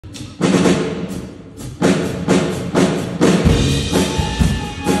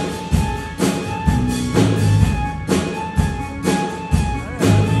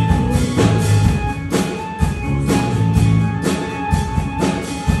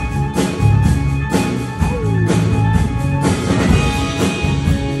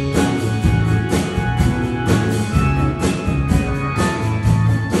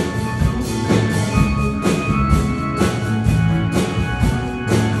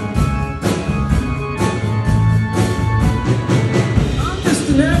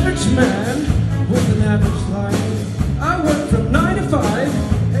man with an average life. I work from 9 to 5.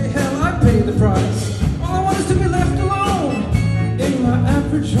 Hey, hell, I pay the price. All I want is to be left alone in my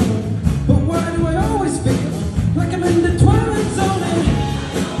average home. But why do I always feel like I'm in the twilight zone?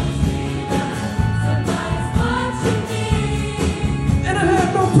 And I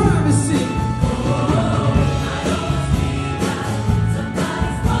have no privacy.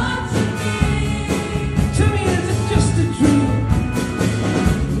 Tell me, is it just a dream?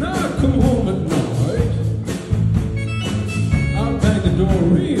 Now I come home at night, I'll bang the door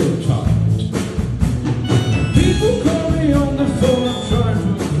real tight. People call me on the phone, I'm trying to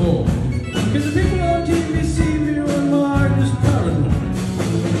avoid, 'cause the people on TV see me and my heart is paranoid.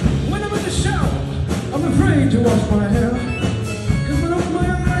 When I'm in the shower, I'm afraid to wash my hair, 'cause when I open my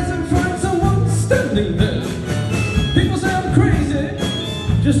eyes and find someone standing there. People say I'm crazy,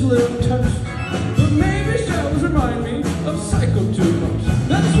 just a little touched, but maybe showers remind me of Psycho 2.